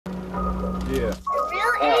Yeah.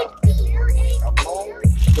 I'm on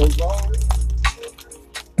the road,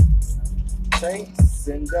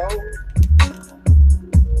 chasing dough.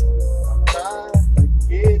 I'm trying to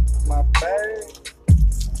get my bag,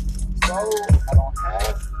 so I don't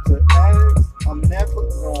have to ask. I'm never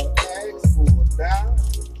gonna ask for a dime.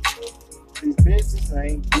 These bitches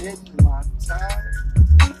ain't getting my time.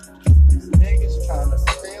 These niggas trying to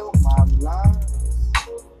steal my lines.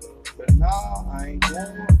 But nah, I ain't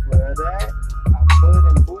going for that. I'm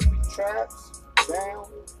putting booby traps down,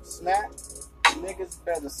 snap. Niggas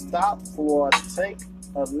better stop before I take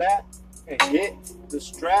a lap and get the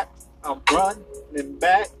strap. I'm running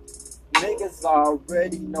back. Niggas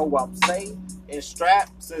already know I'm safe and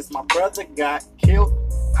strapped. Since my brother got killed,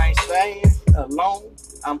 I ain't staying alone.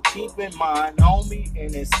 I'm keeping mine on me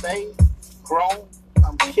and it stays grown.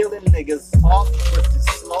 I'm killing niggas off with this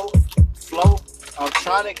slow flow. I'm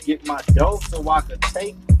trying to get my dough so I can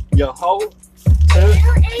take your hoe to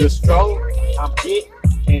the stroke. I'm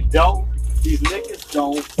getting dough. These niggas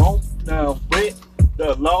don't bump now with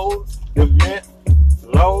the lows, the mint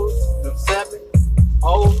lows, the 7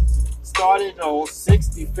 O's. Started on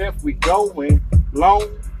 65th, we going long.